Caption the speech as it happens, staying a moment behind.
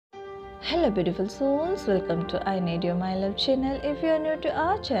Hello beautiful souls, welcome to I Need You My Love channel. If you are new to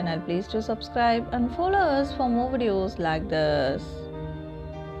our channel, please do subscribe and follow us for more videos like this.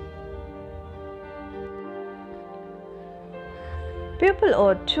 People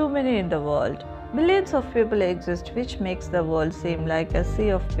are too many in the world. Billions of people exist, which makes the world seem like a sea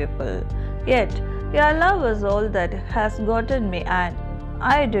of people. Yet, your love is all that has gotten me, and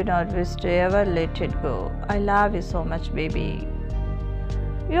I do not wish to ever let it go. I love you so much, baby.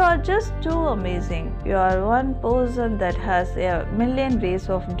 You are just too amazing. You are one person that has a million ways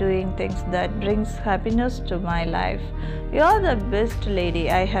of doing things that brings happiness to my life. You are the best lady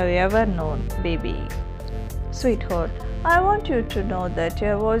I have ever known, baby. Sweetheart, I want you to know that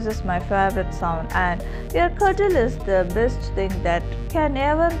your voice is my favorite sound and your cuddle is the best thing that can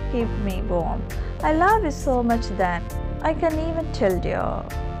ever keep me warm. I love you so much that I can even tell you.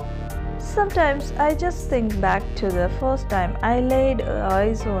 Sometimes I just think back to the first time I laid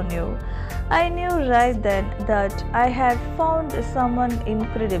eyes on you. I knew right then that I had found someone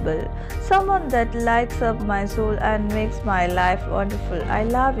incredible, someone that lights up my soul and makes my life wonderful. I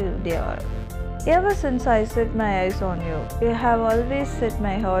love you, dear. Ever since I set my eyes on you, you have always set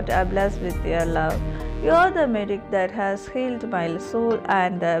my heart ablaze with your love. You are the medic that has healed my soul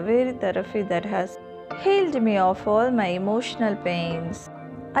and the very therapy that has healed me of all my emotional pains.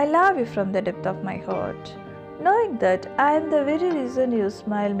 I love you from the depth of my heart. Knowing that I am the very reason you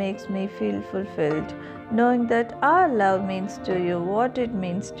smile makes me feel fulfilled. Knowing that our love means to you what it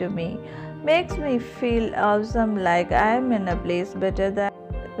means to me makes me feel awesome, like I am in a place better than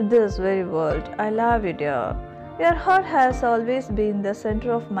this very world. I love you, dear. Your heart has always been the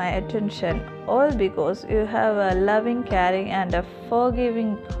center of my attention, all because you have a loving, caring and a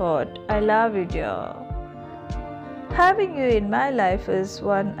forgiving heart. I love you, dear. Having you in my life is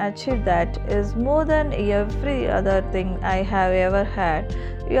one achievement that is more than every other thing I have ever had.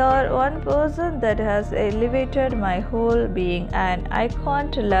 You are one person that has elevated my whole being and I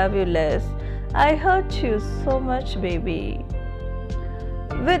can't love you less. I hurt you so much, baby.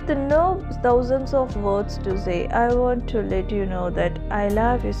 With no thousands of words to say, I want to let you know that I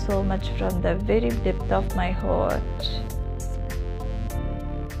love you so much from the very depth of my heart.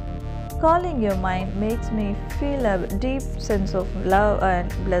 Calling you mine makes me feel a deep sense of love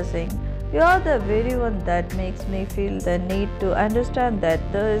and blessing. You are the very one that makes me feel the need to understand that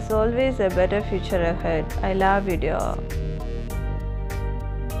there is always a better future ahead. I love you, dear.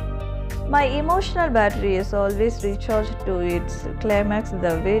 My emotional battery is always recharged to its climax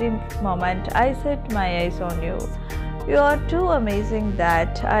the very moment I set my eyes on you. You are too amazing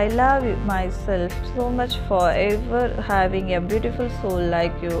that I love myself so much for ever having a beautiful soul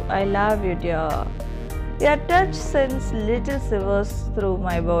like you. I love you, dear. Your touch sends little shivers through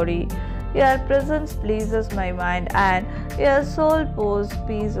my body. Your presence pleases my mind and your soul pours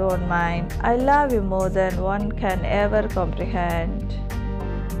peace on mine. I love you more than one can ever comprehend.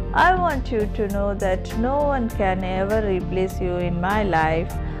 I want you to know that no one can ever replace you in my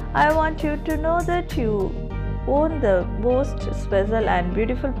life. I want you to know that you own the most special and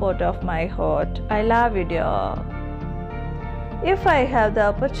beautiful part of my heart. I love you, dear. If I have the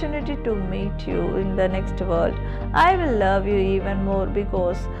opportunity to meet you in the next world, I will love you even more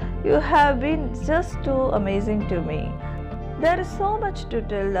because you have been just too amazing to me. There is so much to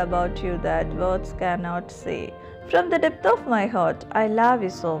tell about you that words cannot say. From the depth of my heart, I love you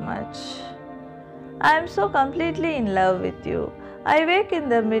so much. I am so completely in love with you. I wake in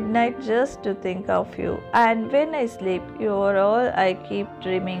the midnight just to think of you, and when I sleep, you are all I keep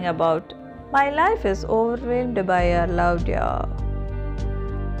dreaming about. My life is overwhelmed by your love, dear.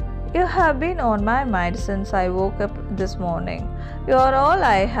 You have been on my mind since I woke up this morning. You are all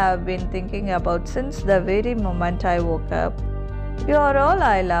I have been thinking about since the very moment I woke up. You are all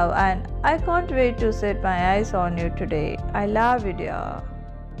I love, and I can't wait to set my eyes on you today. I love you, dear.